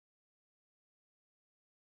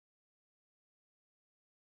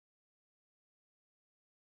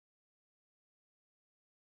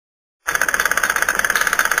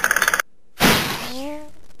There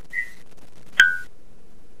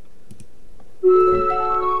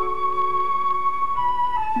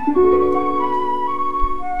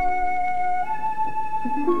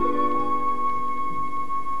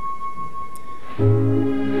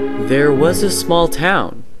was a small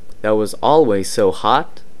town that was always so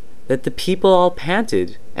hot that the people all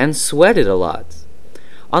panted and sweated a lot.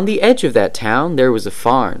 On the edge of that town there was a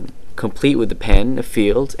farm, complete with a pen, a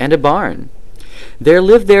field, and a barn. There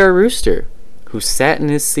lived there a rooster, who sat in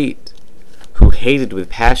his seat, who hated with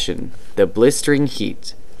passion the blistering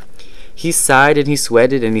heat. He sighed and he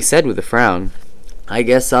sweated and he said with a frown, "I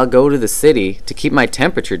guess I'll go to the city to keep my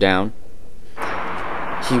temperature down."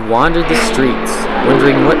 He wandered the streets,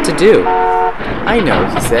 wondering what to do. "I know,"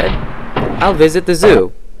 he said, "I'll visit the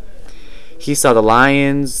zoo." He saw the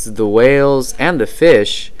lions, the whales, and the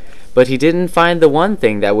fish, but he didn't find the one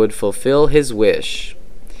thing that would fulfill his wish.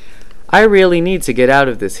 "I really need to get out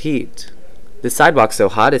of this heat. The sidewalk's so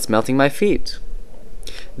hot it's melting my feet."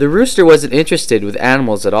 The rooster wasn't interested with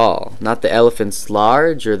animals at all, not the elephants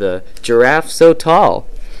large or the giraffe so tall.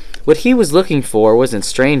 What he was looking for wasn't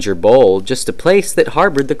strange or bold, just a place that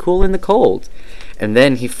harbored the cool and the cold. And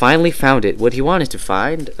then he finally found it, what he wanted to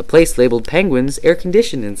find, a place labeled Penguins,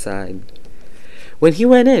 air-conditioned inside. When he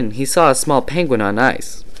went in, he saw a small penguin on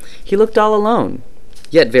ice. He looked all alone,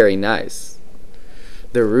 yet very nice.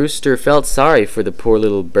 The rooster felt sorry for the poor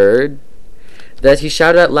little bird, that he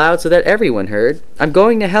shouted out loud so that everyone heard, "I'm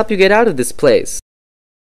going to help you get out of this place."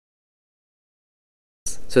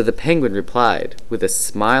 So the penguin replied, with a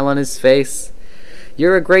smile on his face,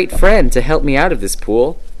 "You're a great friend to help me out of this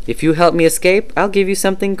pool. If you help me escape, I'll give you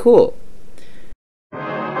something cool."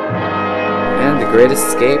 And the great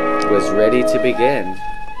escape was ready to begin.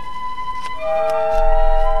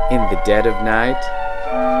 In the dead of night,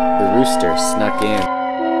 the rooster snuck in.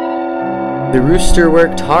 The rooster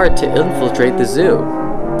worked hard to infiltrate the zoo.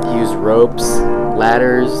 He used ropes,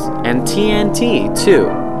 ladders, and TNT, too.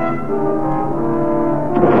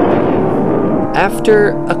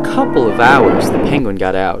 After a couple of hours, the penguin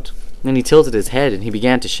got out. Then he tilted his head and he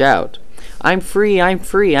began to shout, I'm free, I'm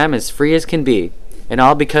as free as can be. And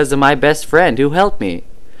all because of my best friend who helped me.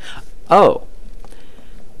 Oh.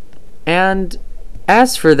 And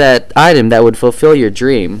as for that item that would fulfill your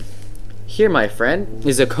dream, here, my friend,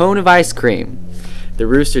 is a cone of ice cream." The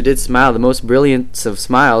rooster did smile the most brilliant of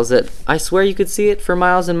smiles that I swear you could see it for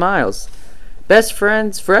miles and miles. "Best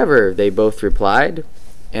friends forever," they both replied,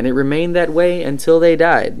 and it remained that way until they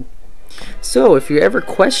died. So if you're ever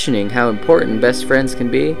questioning how important best friends can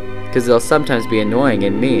be, because they'll sometimes be annoying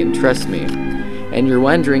and mean, trust me, and you're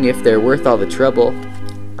wondering if they're worth all the trouble,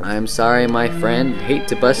 I'm sorry, my friend, hate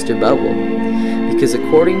to bust your bubble, because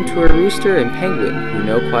according to a rooster and penguin who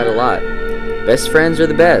know quite a lot, best friends are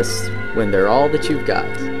the best when they're all that you've got.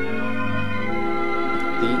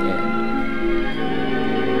 The end.